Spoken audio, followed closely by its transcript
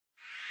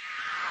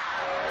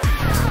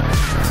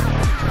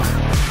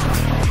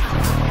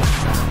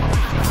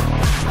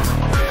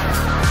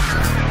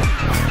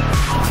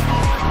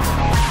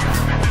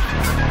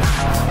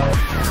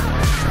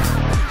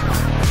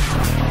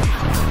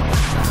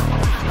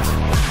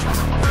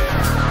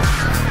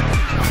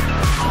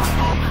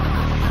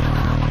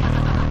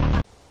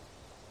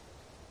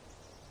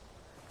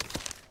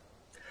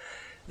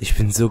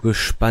bin so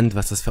gespannt,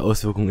 was das für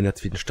Auswirkungen in der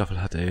zweiten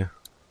Staffel hat, ey.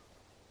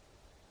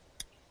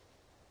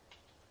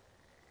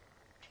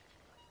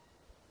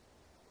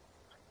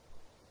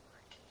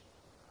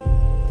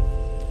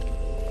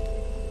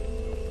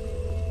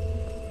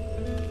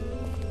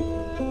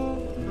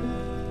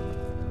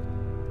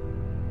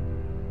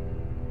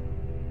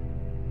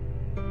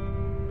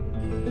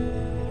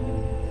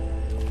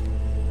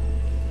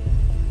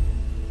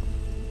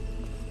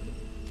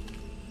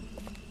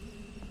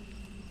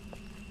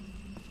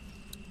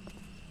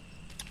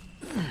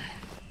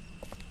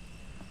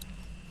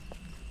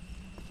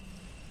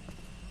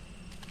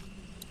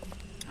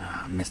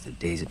 I miss the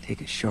days of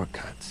taking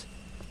shortcuts.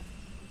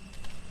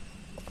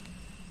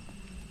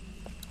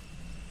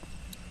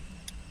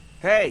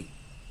 Hey,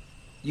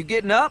 you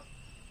getting up?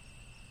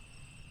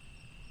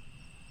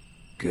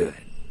 Good.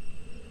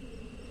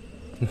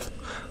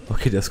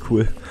 Okay, das ist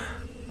cool.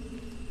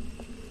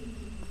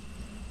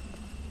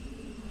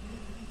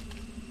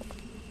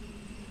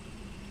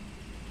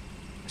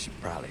 I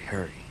should probably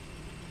hurry.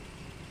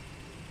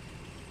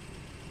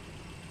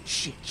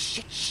 Shit.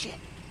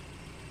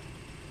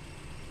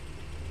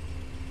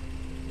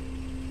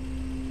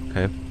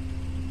 Okay.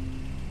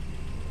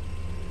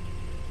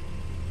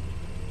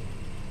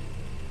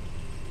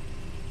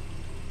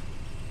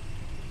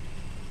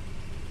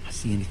 I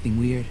see anything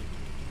weird?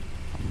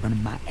 I'm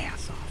running my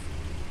ass off.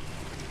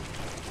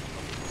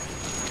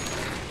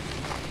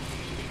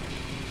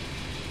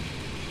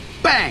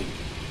 Bang!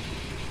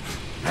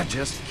 I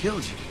just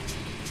killed you.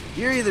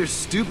 You're either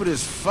stupid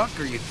as fuck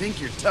or you think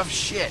you're tough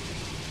shit.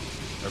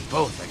 Or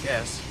both, I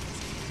guess.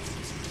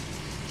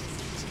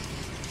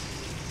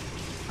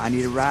 I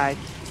need a ride.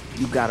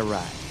 You got a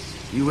ride.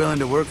 You willing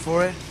to work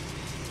for it?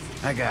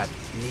 I got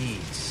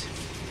needs.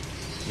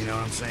 You know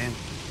what I'm saying?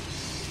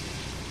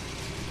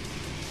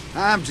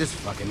 I'm just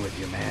fucking with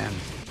you, man.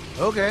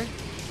 Okay.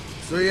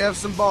 So you have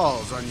some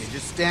balls on you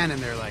just standing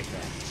there like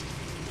that.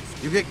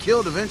 You get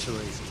killed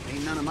eventually.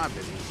 Ain't none of my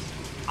business.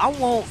 I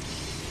won't.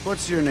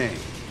 What's your name?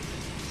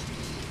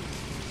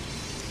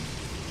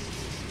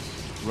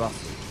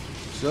 Russel.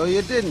 So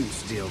you didn't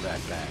steal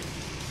that bag.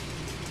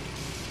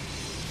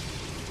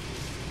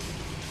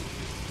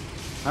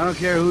 I don't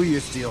care who you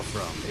steal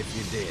from, if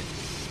you did.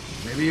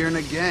 Maybe you're in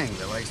a gang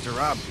that likes to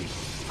rob people.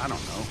 I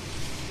don't know.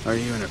 Are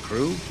you in a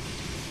crew?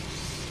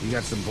 You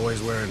got some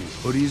boys wearing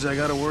hoodies I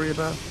gotta worry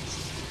about?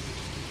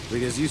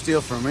 Because you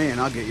steal from me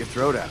and I'll get your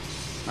throat out.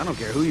 I don't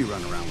care who you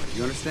run around with,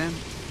 you understand?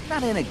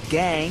 Not in a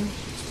gang.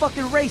 It's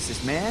fucking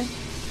racist, man.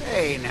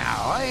 Hey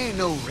now, I ain't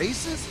no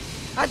racist.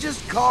 I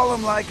just call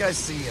them like I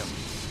see them.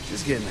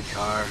 Just get in the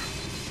car.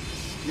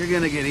 You're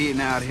gonna get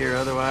eaten out here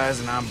otherwise,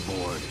 and I'm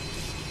bored.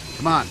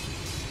 Come on,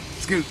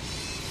 scoot.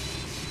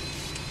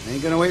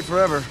 Ain't gonna wait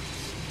forever.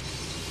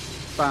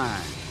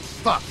 Fine.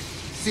 Fuck.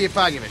 See if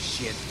I give a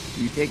shit.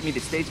 You take me to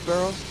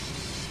Statesboro?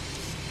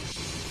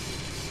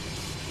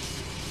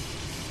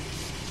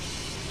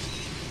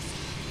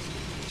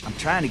 I'm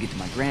trying to get to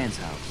my grand's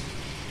house.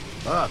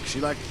 Fuck, she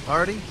like to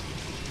party?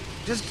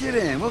 Just get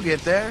in, we'll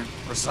get there.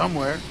 Or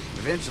somewhere,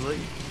 eventually.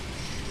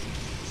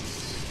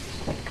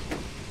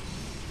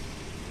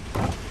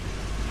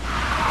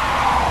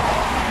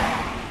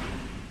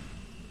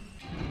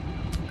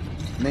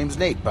 Name's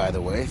Nate, by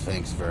the way.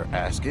 Thanks for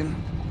asking.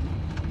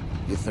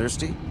 You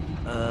thirsty?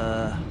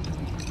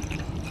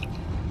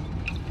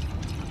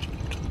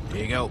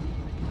 Here you go.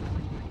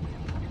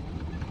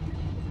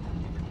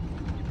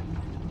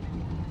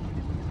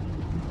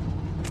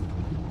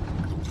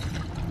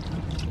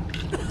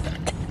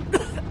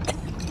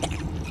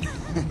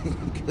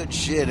 Good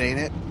shit, ain't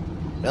it?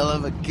 Hell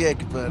of a kick,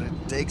 but it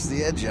takes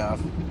the edge off.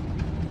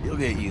 You'll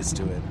get used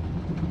to it.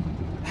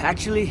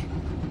 Actually,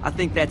 I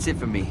think that's it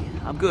for me.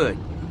 I'm good.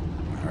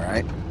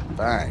 Alright,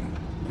 fine.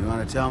 You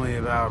want to tell me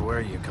about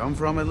where you come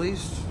from, at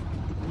least?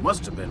 You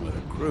must have been with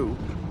a crew.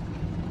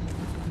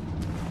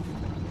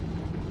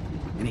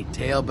 Any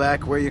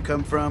tailback where you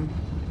come from?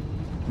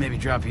 Maybe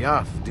drop you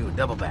off, do a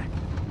double back.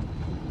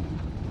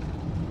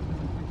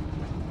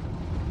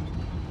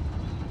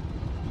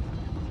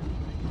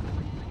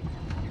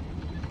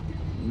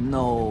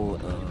 No,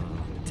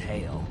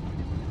 tail.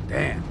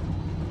 Damn.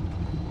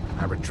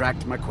 I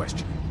retract my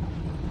question.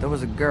 There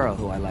was a girl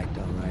who I liked,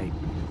 all right.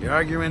 You're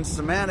arguing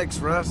semantics,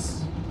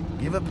 Russ.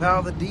 Give a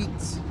pal the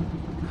deets.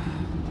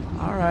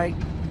 All right.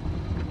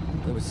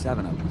 There was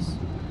 7 of us.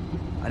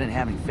 I didn't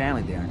have any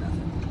family there or nothing.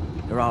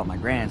 They were all at my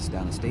grand's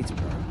down in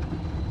Statesboro.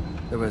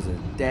 There was a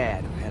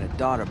dad who had a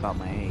daughter about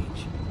my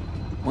age.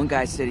 One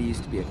guy said he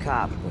used to be a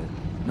cop,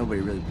 but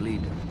nobody really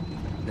believed him.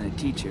 Then a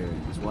teacher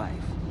and his wife.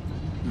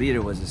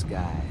 Leader was this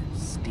guy,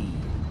 Steve.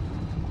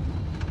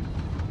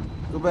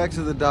 Go back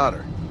to the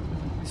daughter.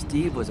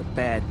 Steve was a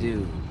bad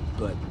dude,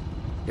 but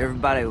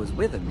everybody was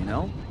with him, you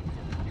know?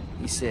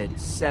 He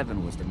said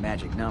 7 was the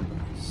magic number,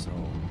 so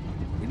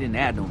we didn't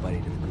add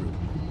nobody to the group.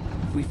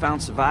 If we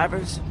found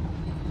survivors,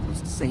 it was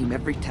the same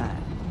every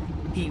time.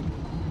 He...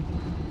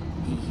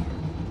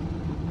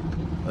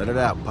 Let it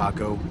out,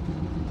 Paco.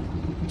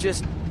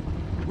 just...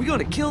 We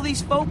gonna kill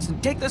these folks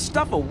and take their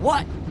stuff or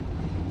what?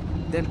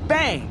 Then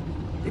bang!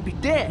 They'd be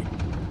dead.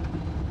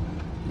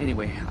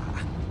 Anyway,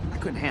 I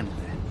couldn't handle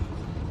that.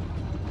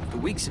 After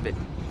weeks of it,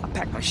 I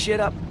packed my shit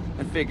up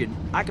and figured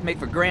I could make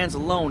for grands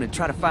alone and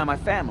try to find my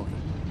family.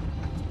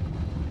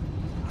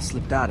 I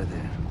slipped out of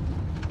there.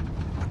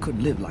 I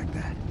couldn't live like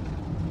that.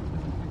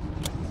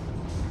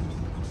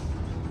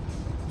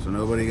 So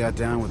nobody got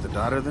down with the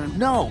daughter then?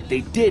 No,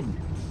 they didn't.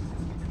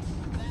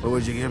 What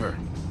would you give her?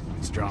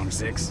 Strong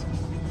 6?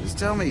 Just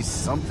tell me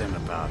something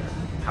about her.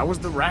 How was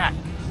the rack?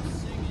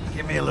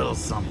 Give me a little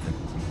something.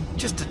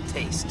 Just a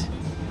taste.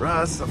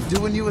 Russ, I'm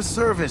doing you a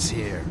service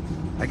here.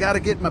 I gotta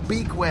get my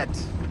beak wet.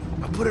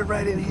 I'll put it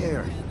right in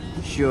here.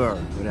 Sure,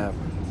 whatever.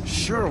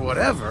 Sure,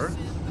 whatever?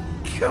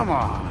 Come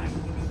on.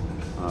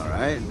 All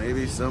right,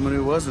 maybe someone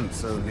who wasn't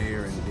so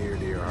near and dear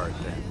to your heart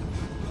then.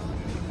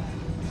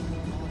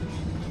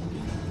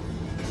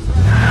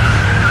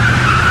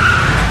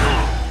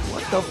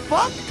 What the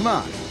fuck? Come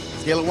on,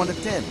 scale of 1 to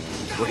 10.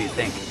 What do you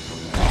think?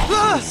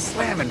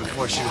 Slamming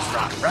before she was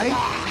rocked, right?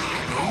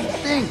 What do you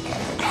think?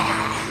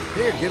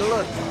 Here, get a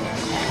look.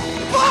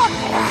 Fuck!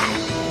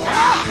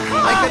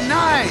 Like a 9,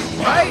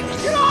 right?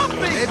 Get off me!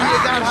 Maybe you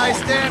got high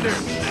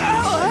standards.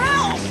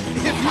 Help!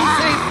 If you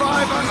say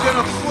 5, I'm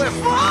gonna flip.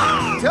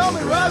 Tell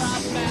me, Russ.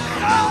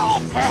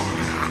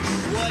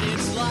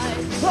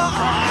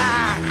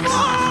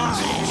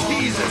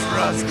 Jesus,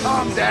 Russ,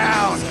 calm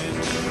down.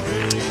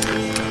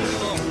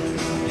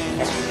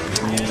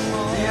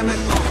 Damn it.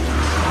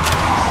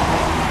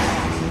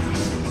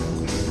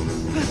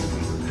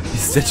 Wie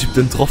ist der Typ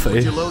denn drauf, Did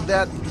ey? you load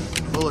that?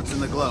 Bullets in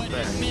the glove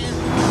there.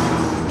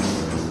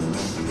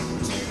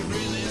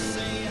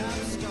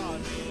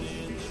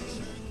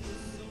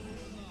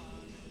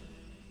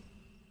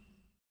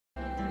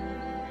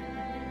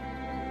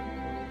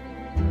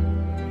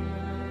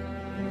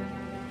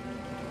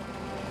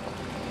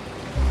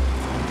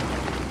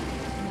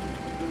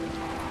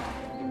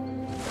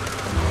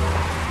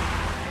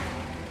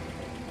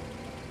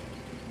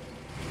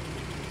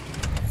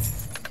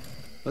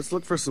 Let's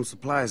look for some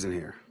supplies in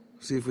here.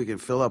 See if we can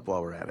fill up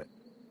while we're at it.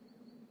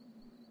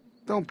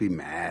 Don't be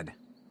mad.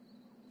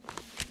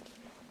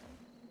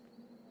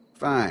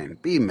 Fine,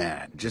 be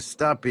mad. Just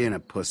stop being a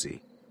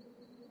pussy.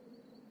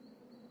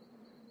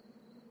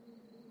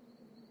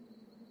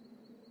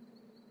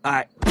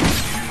 Alright.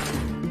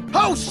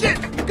 Oh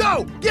shit!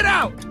 Go! Get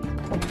out!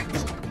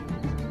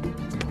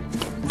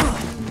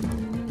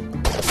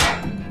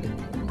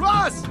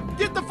 Russ!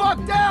 Get the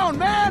fuck down,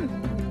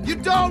 man! You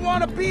don't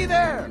want to be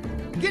there!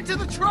 Get to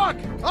the truck!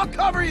 I'll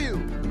cover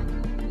you!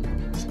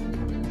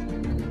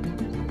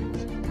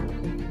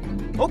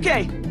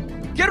 Okay,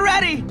 get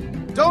ready!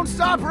 Don't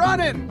stop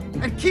running!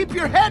 And keep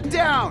your head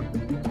down!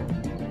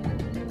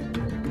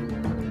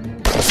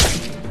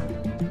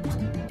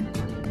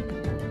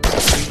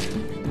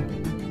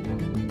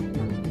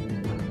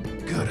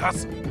 Good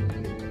hustle.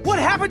 What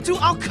happened to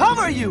I'll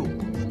cover you?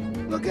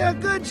 Look how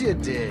good you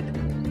did.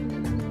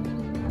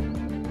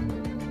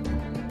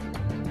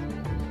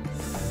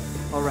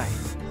 All right,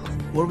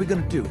 what are we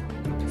gonna do?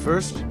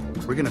 First,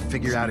 we're gonna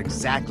figure out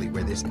exactly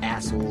where this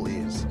asshole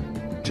is.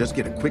 Just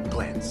get a quick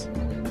glance.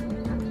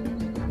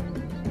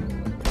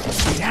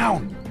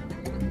 Down!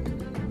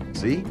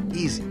 See?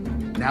 Easy.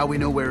 Now we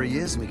know where he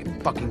is, and we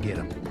can fucking get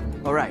him.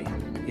 All right,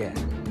 yeah.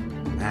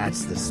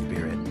 That's the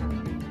spirit.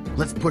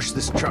 Let's push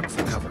this truck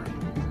for cover.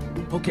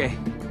 Okay.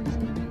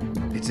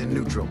 It's in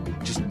neutral.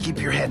 Just keep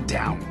your head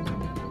down.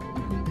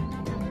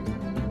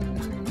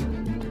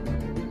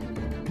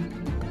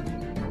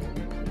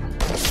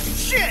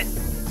 Shit!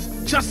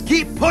 Just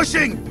keep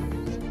pushing!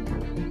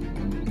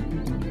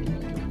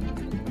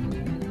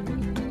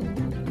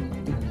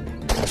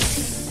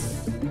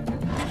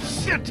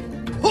 Shit!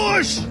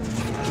 Push!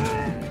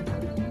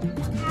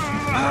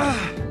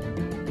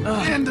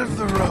 End of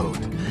the road.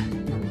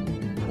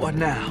 What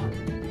now?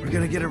 We're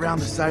gonna get around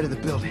the side of the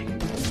building.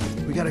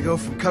 We gotta go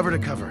from cover to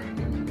cover.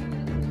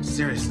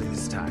 Seriously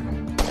this time.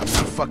 I'm not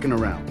fucking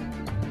around.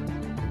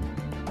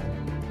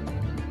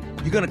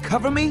 You gonna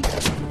cover me?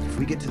 If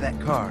we get to that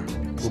car,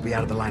 we'll be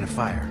out of the line of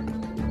fire.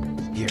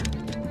 Here.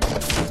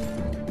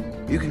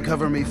 You can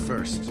cover me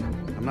first.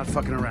 I'm not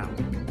fucking around.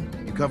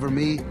 You cover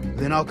me,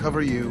 then I'll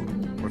cover you.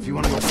 Or if you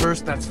want to go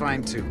first, that's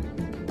fine too.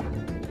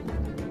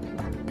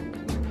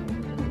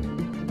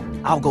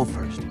 I'll go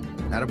first.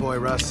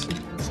 Attaboy, Russ.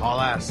 Haul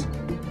ass.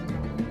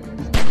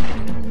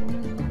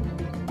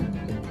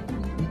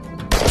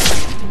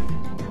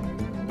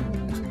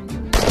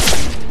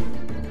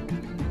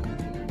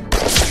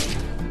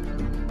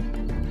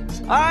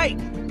 All right,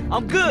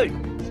 I'm good.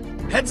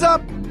 Heads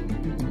up!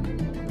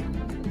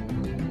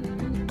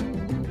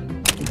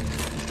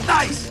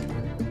 Nice!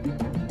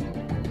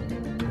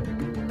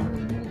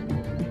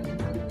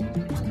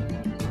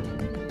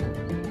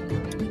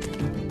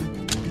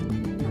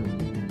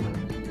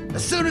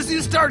 As soon as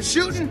you start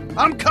shooting,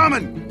 I'm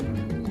coming!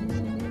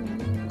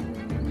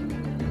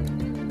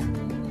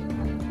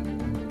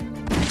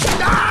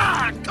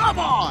 Ah! Come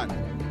on!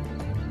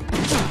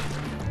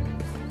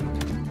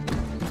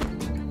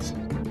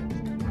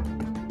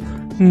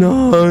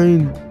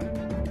 Nein!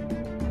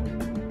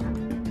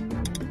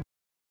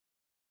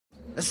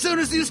 As soon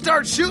as as you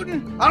start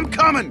shooting, I'm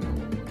coming!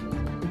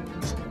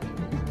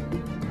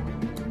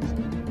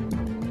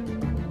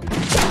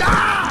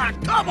 Ah!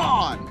 Come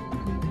on!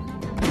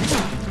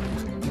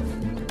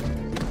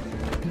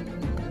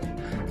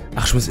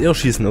 Ach, ich muss eher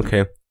schießen,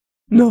 okay. As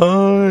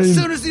Nein!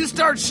 soon as you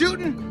start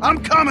shooting,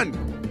 I'm coming!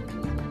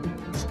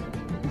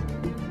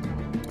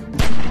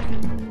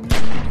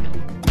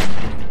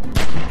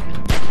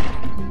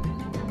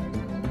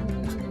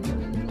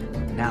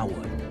 Now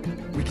what?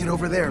 We get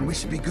over there and we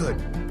should be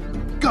good.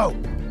 Go!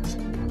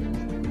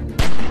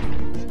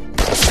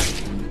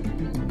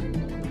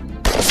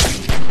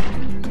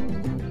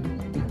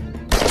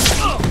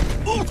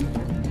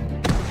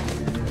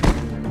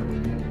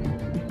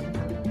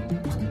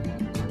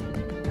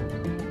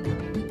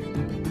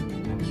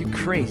 You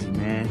crazy,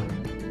 man.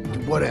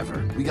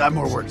 Whatever. We got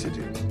more work to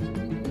do.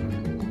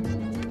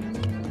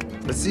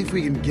 Let's see if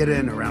we can get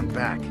in around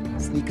back.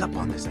 Sneak up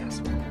on this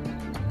asshole.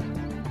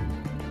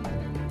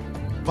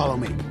 Follow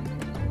me.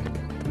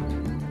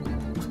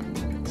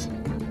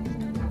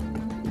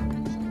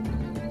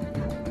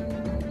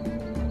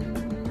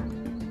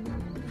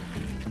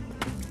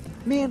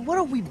 Man, what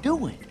are we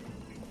doing?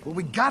 Well,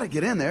 we gotta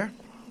get in there.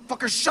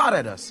 Fucker shot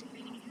at us.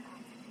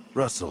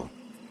 Russell,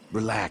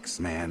 relax,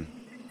 man.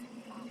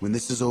 When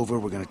this is over,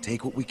 we're gonna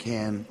take what we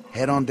can,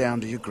 head on down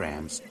to your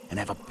Grams, and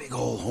have a big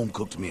ol'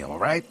 home-cooked meal, all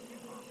right?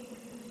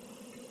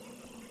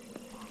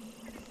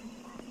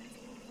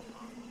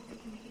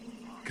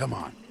 Come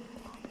on.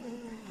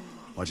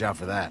 Watch out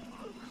for that.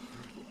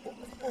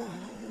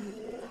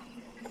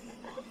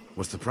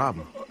 What's the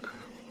problem?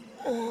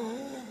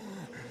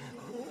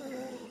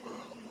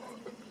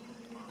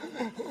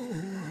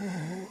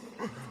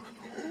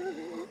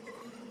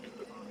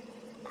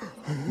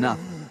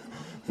 Nothing.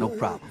 No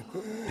problem.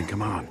 Then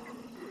come on.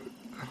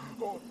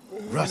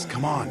 Russ,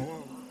 come on.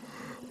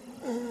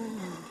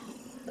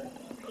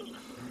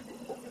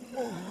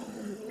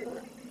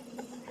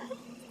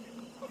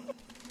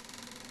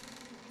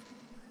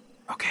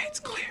 Okay, it's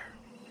clear.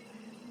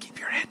 Keep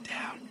your head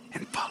down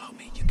and follow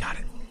me. You got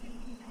it.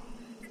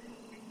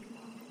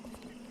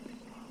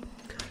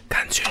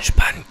 Ganz schön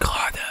spannend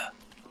gerade.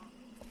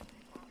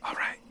 All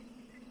right.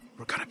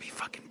 We're gonna be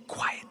fucking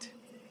quiet.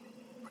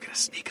 We're gonna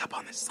sneak up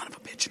on this son of a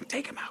bitch and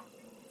take him out.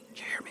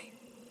 You hear me?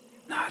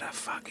 Not a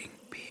fucking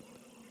peep.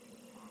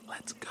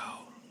 Let's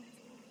go.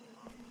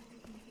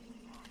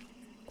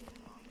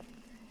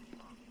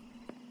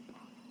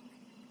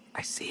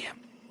 I see him.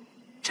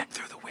 Check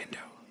through the window.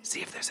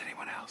 See if there's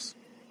anyone else.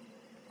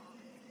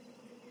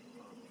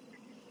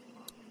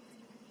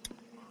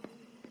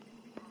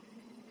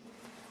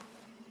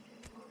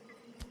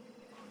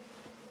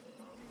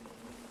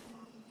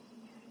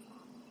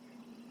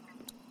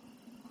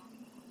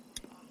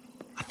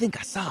 I think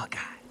I saw a guy.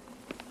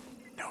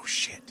 No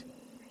shit.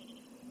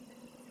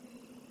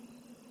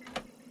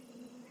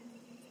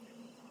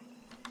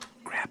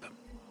 Grab him.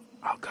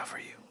 I'll cover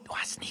you. Do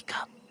I sneak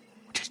up?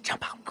 Or just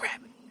jump out and grab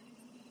him?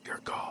 Your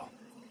call.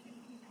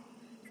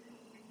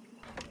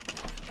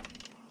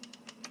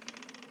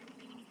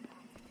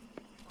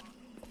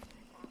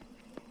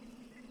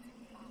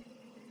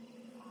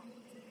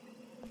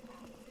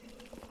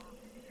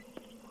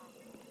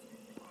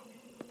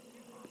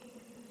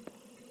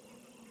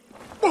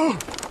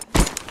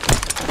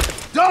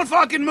 Don't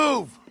fucking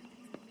move!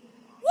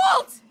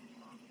 Walt!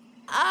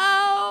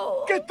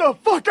 Oh! Get the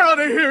fuck out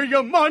of here,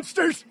 you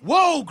monsters!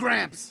 Whoa,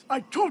 Gramps!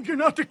 I told you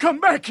not to come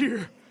back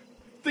here.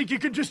 Think you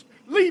could just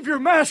leave your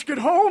mask at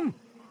home?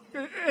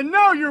 And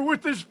now you're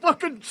with this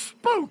fucking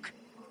spook.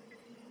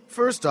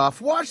 First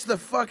off, watch the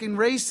fucking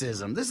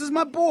racism. This is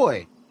my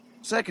boy.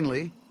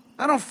 Secondly,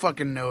 I don't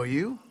fucking know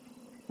you.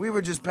 We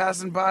were just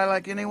passing by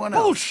like anyone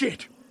else.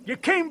 Bullshit! You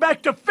came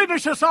back to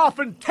finish us off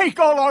and take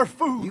all our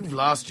food. You've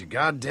lost your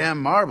goddamn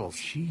marbles.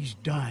 She's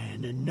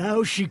dying, and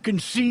now she can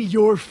see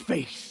your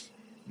face.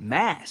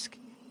 Mask?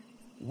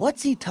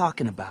 What's he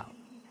talking about?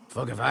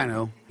 Fuck if I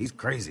know. He's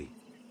crazy.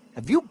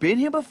 Have you been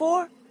here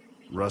before?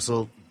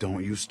 Russell,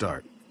 don't you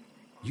start.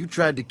 You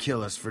tried to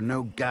kill us for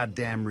no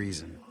goddamn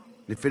reason.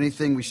 If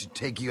anything, we should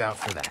take you out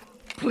for that.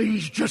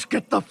 Please just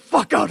get the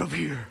fuck out of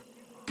here.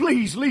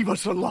 Please leave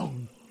us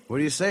alone. What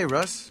do you say,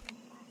 Russ?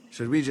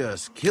 Should we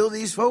just kill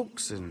these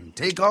folks and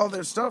take all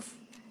their stuff?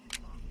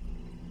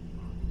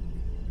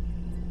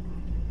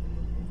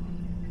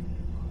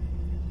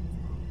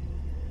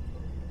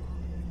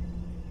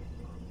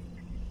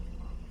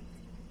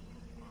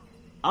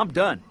 I'm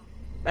done.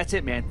 That's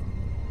it, man.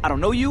 I don't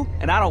know you,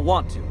 and I don't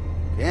want to.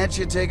 Can't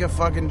you take a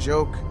fucking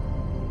joke?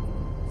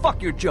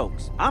 Fuck your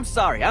jokes. I'm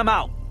sorry, I'm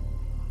out.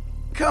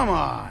 Come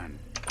on.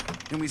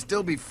 Can we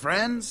still be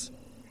friends?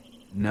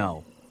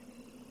 No.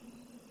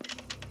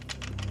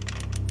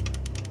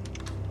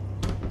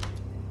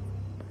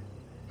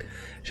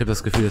 Ich habe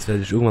das Gefühl, das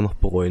werde ich irgendwann noch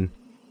bereuen.